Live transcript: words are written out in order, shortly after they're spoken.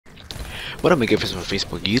What up, my good friends from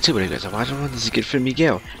Facebook, YouTube, and you guys are watching. This is good friend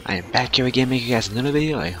Miguel. I am back here again making you guys another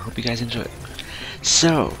video. I hope you guys enjoy it.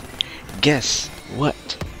 So, guess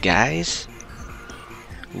what, guys?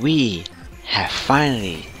 We have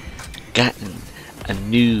finally gotten a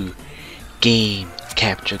new game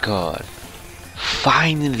capture card.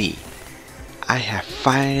 Finally! I have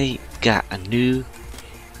finally got a new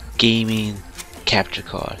gaming capture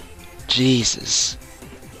card. Jesus.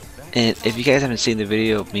 And if you guys haven't seen the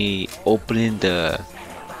video of me opening the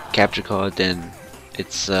capture card, then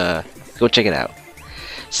it's go check it out.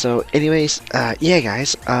 So anyways, yeah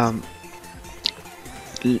guys,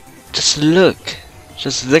 just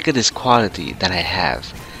look at this quality that I have.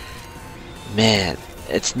 Man,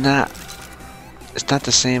 it's not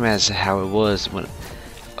the same as how it was when,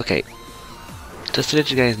 okay, just to let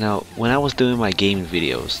you guys know, when I was doing my gaming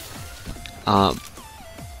videos,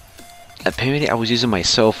 apparently I was using my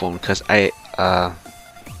cell phone because I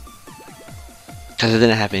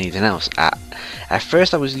didn't have anything else. At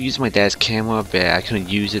first I was using my dad's camera, but I couldn't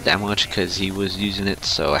use it that much because he was using it,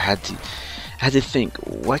 so I had to think,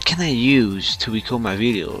 what can I use to record my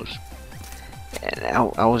videos? And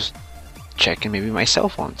I was checking maybe my cell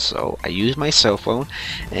phone, so I used my cell phone,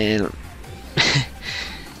 and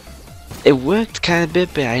it worked kind of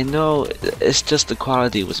bit, but I know it's just the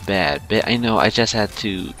quality was bad. But I know I just had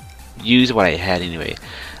to use what I had anyway.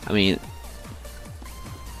 I mean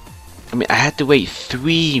I had to wait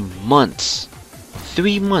 3 months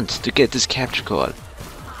to get this capture card,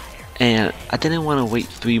 and I didn't want to wait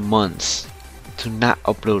 3 months to not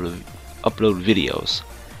upload videos,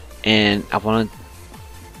 and I wanted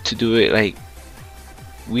to do it like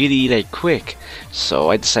really like quick, so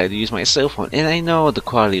I decided to use my cell phone. And I know the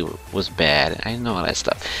quality was bad, I know all that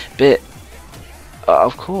stuff, but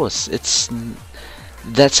of course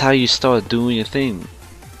that's how you start doing your thing.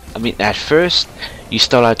 I mean, at first you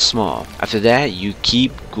start out small, after that you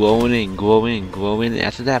keep growing and growing and growing, and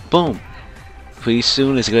after that, boom, pretty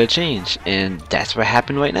soon it's gonna change, and that's what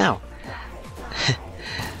happened right now.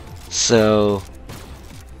 So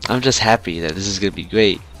I'm just happy that this is gonna be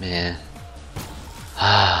great, man.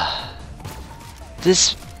 I'm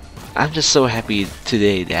just so happy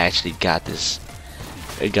today that I actually got this.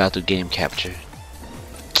 I got the game capture.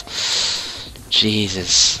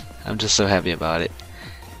 Jesus, I'm just so happy about it.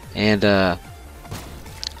 And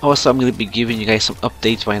also, I'm gonna be giving you guys some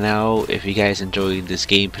updates right now. If you guys enjoying this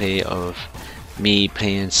gameplay of me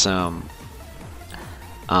playing some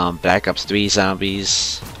Black Ops 3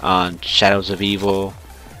 Zombies on Shadows of Evil,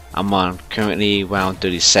 I'm on currently round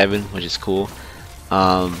 37, which is cool.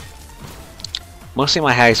 Mostly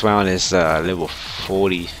my highest round is level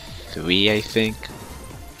 43, I think,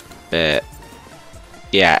 but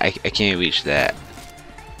yeah, I can't reach that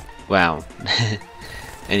round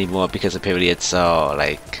anymore because apparently it's all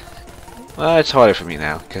like, well, it's harder for me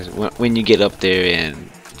now because when you get up there, and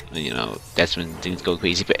you know, that's when things go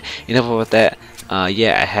crazy. But enough about that.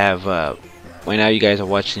 Yeah, I have right now you guys are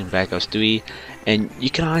watching Black Ops 3, and you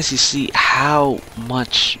can honestly see how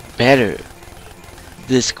much better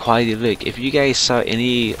this quality look. If you guys saw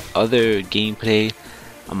any other gameplay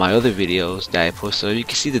on my other videos that I posted, you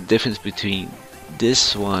can see the difference between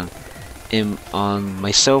this one and on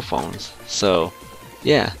my cell phones. So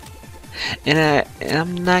yeah, and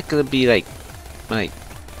I'm not gonna be like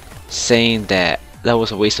saying that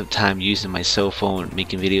was a waste of time using my cell phone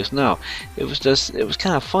making videos. No, it was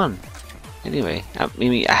kind of fun. Anyway, I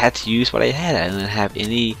mean, I had to use what I had. I didn't have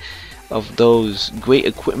any of those great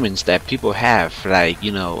equipments that people have, like,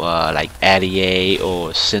 you know, like ADA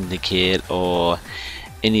or Syndicate or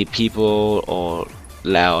any people or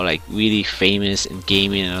like really famous in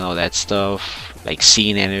gaming and all that stuff, like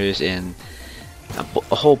CNNers and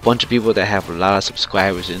a whole bunch of people that have a lot of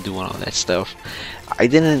subscribers and doing all that stuff. I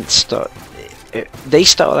didn't start. They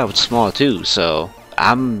started out small too, so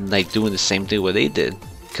I'm like doing the same thing what they did,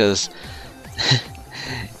 because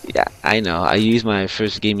yeah, I know I use my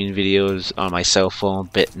first gaming videos on my cell phone,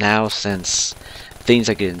 but now since things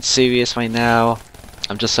are getting serious right now,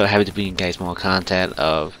 I'm just so happy to bring you guys more content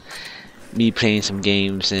of me playing some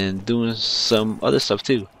games and doing some other stuff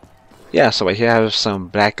too. Yeah, so right here I have some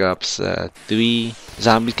Black Ops 3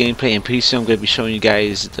 Zombies gameplay, and pretty soon I'm going to be showing you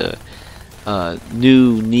guys the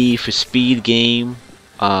new Need for Speed game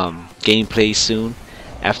gameplay soon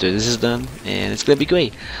after this is done, and it's going to be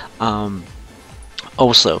great.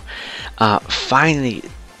 Also, finally,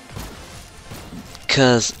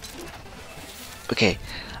 because, okay,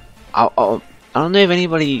 I don't know if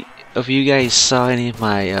anybody of you guys saw any of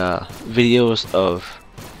my videos of,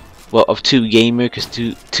 well, of 2Gamer, because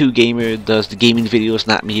 2Gamer does the gaming videos,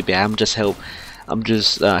 not me, but I'm just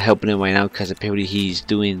helping him right now because apparently he's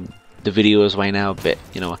doing the videos right now, but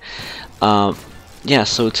you know, yeah.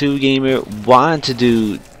 So 2Gamer wanted to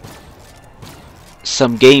do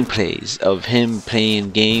some gameplays of him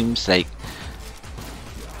playing games, like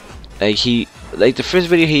the first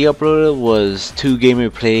video he uploaded was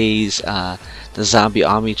 2Gamer plays the Zombie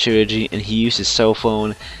Army trilogy, and he used his cell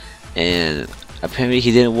phone, and apparently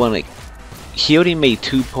he didn't want to. He already made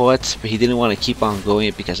 2 parts, but he didn't want to keep on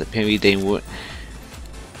going because apparently they weren't.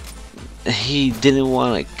 He didn't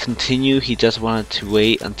want to continue. He just wanted to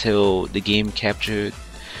wait until the game capture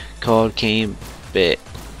card came, but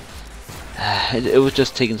it was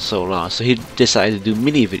just taking so long. So he decided to do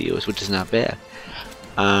mini videos, which is not bad.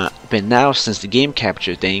 But now, since the game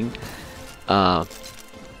capture thing,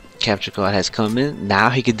 capture card has come in, now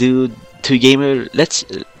he could do 2Gamer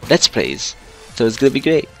let's plays. So it's gonna be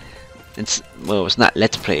great. It's, well, it's not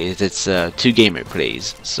let's plays, it's 2Gamer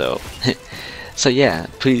plays. So so yeah,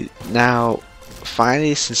 now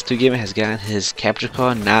finally, since 2Gamer has gotten his capture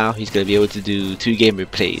card, now he's gonna be able to do 2Gamer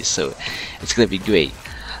plays. So it's gonna be great.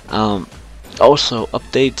 Also,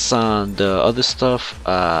 updates on the other stuff.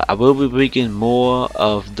 I will be bringing more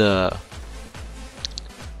of the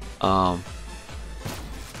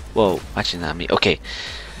well, actually not me. Okay,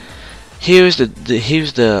 here's the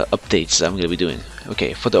updates I'm gonna be doing.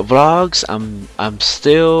 Okay, for the vlogs, I'm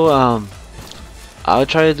still I'll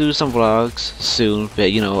try to do some vlogs soon,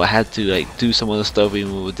 but you know, I had to like do some other stuff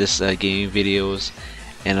even with this gaming videos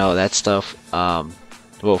and all that stuff.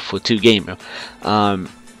 Well, for 2Gamer.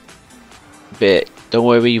 But don't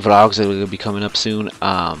worry, vlogs are gonna be coming up soon.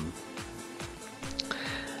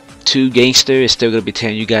 2Gangster is still gonna be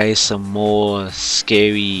telling you guys some more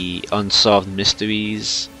scary unsolved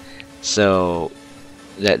mysteries, so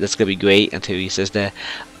that's gonna be great until he says that.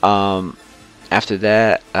 After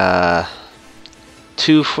that,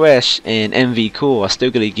 2 Fresh and MV Cool are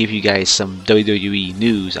still gonna give you guys some WWE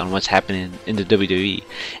news on what's happening in the WWE.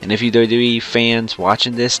 And if you WWE fans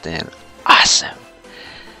watching this, then awesome.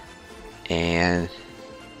 And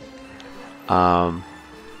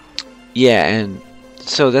yeah, and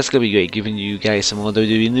so that's gonna be great, giving you guys some more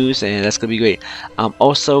WWE news, and that's gonna be great.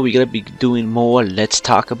 Also, we're gonna be doing more Let's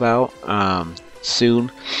Talk About soon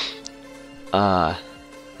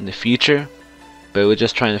in the future, but we're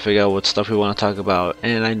just trying to figure out what stuff we want to talk about.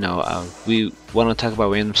 And I know we want to talk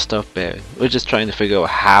about random stuff, but we're just trying to figure out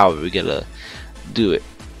how we're gonna do it,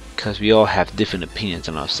 because we all have different opinions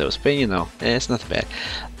on ourselves, but you know, it's not bad.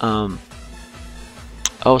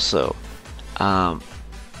 Also,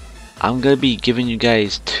 I'm gonna be giving you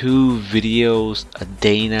guys 2 videos a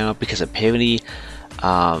day now, because apparently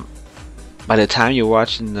by the time you're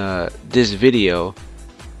watching this video,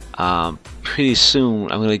 pretty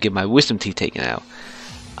soon I'm gonna get my wisdom teeth taken out.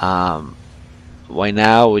 Right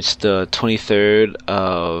now it's the 23rd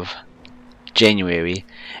of January,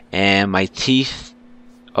 and my teeth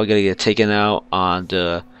are gonna get taken out on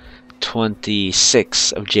the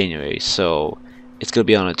 26th of January. So it's gonna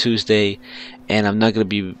be on a Tuesday, and I'm not gonna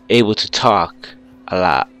be able to talk a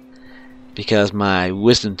lot because my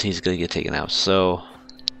wisdom teeth is gonna get taken out. So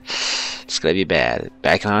it's gonna be bad.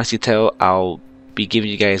 But I can honestly tell I'll be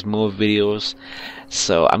giving you guys more videos,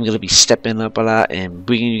 so I'm gonna be stepping up a lot and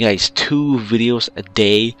bringing you guys 2 videos a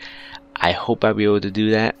day. I hope I'll be able to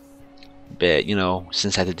do that, but you know,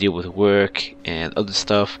 since I have to deal with work and other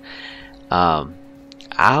stuff,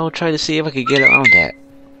 I'll try to see if I can get around that.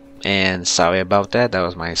 And sorry about that, that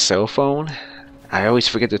was my cell phone. I always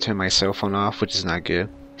forget to turn my cell phone off, which is not good.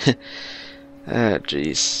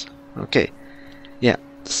 Jeez. Okay, yeah,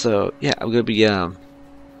 so yeah, I'm gonna be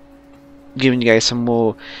giving you guys some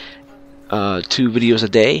more 2 videos a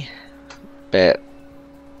day, but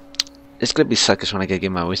it's gonna be suckers when I gotta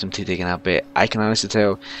get my wisdom teeth taken out. But I can honestly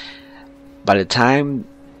tell, by the time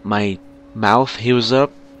my mouth heals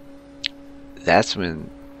up, that's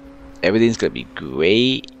when everything's gonna be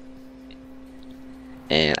great.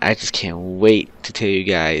 And I just can't wait to tell you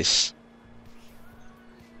guys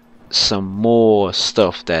some more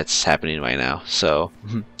stuff that's happening right now. So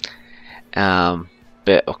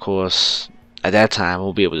but of course at that time I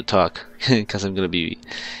won't be able to talk because I'm gonna be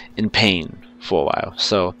in pain for a while.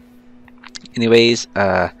 So anyways,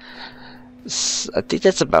 I think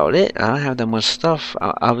that's about it. I don't have that much stuff.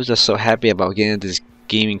 I was just so happy about getting this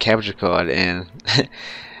gaming capture card, and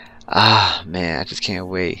man, I just can't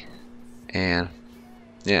wait. And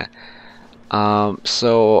yeah,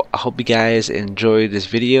 so I hope you guys enjoyed this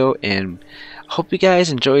video, and I hope you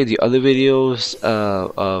guys enjoyed the other videos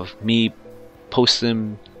of me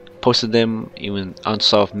posting them, even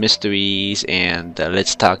unsolved mysteries and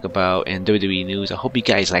Let's Talk About and WWE news. I hope you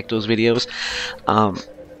guys like those videos.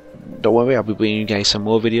 Don't worry, I'll be bringing you guys some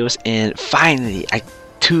more videos. And finally,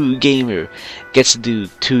 Two Gamer gets to do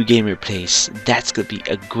Two Gamer plays. That's gonna be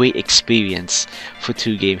a great experience for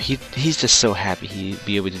Two Game. He's just so happy he'd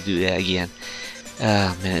be able to do that again.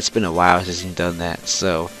 Man, it's been a while since he's done that.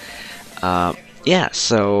 So yeah,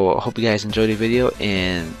 so hope you guys enjoyed the video,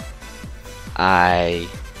 and I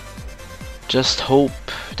just hope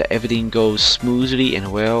that everything goes smoothly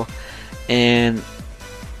and well. And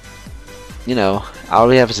you know, I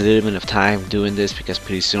only have a little bit of time doing this because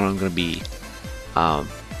pretty soon I'm gonna be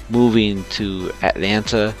moving to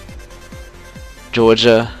Atlanta,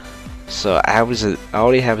 Georgia. So I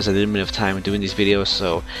already have a little bit of time doing these videos,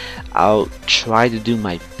 so I'll try to do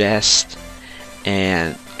my best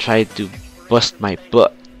and try to bust my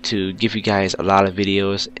butt to give you guys a lot of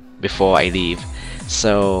videos before I leave.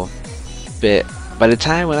 So, but by the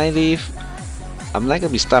time when I leave, I'm not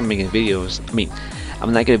gonna be stopping making videos. I mean,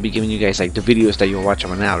 I'm not gonna be giving you guys like the videos that you're watching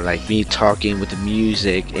right now, like me talking with the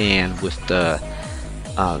music and with the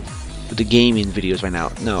gaming videos right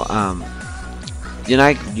now. No,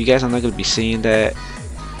 you guys are not gonna be seeing that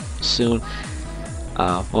soon.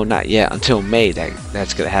 Well, not yet, until May.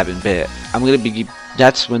 That's gonna happen. But I'm gonna be.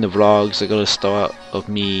 That's when the vlogs are gonna start of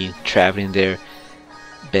me traveling there.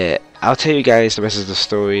 But I'll tell you guys the rest of the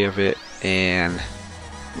story of it, and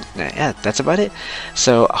yeah, that's about it.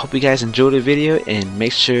 So I hope you guys enjoyed the video, and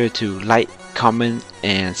make sure to like, comment,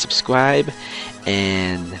 and subscribe,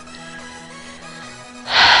 and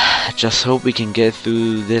just hope we can get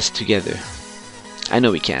through this together. I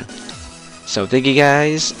know we can. So thank you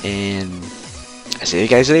guys, and I'll see you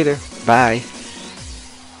guys later. Bye.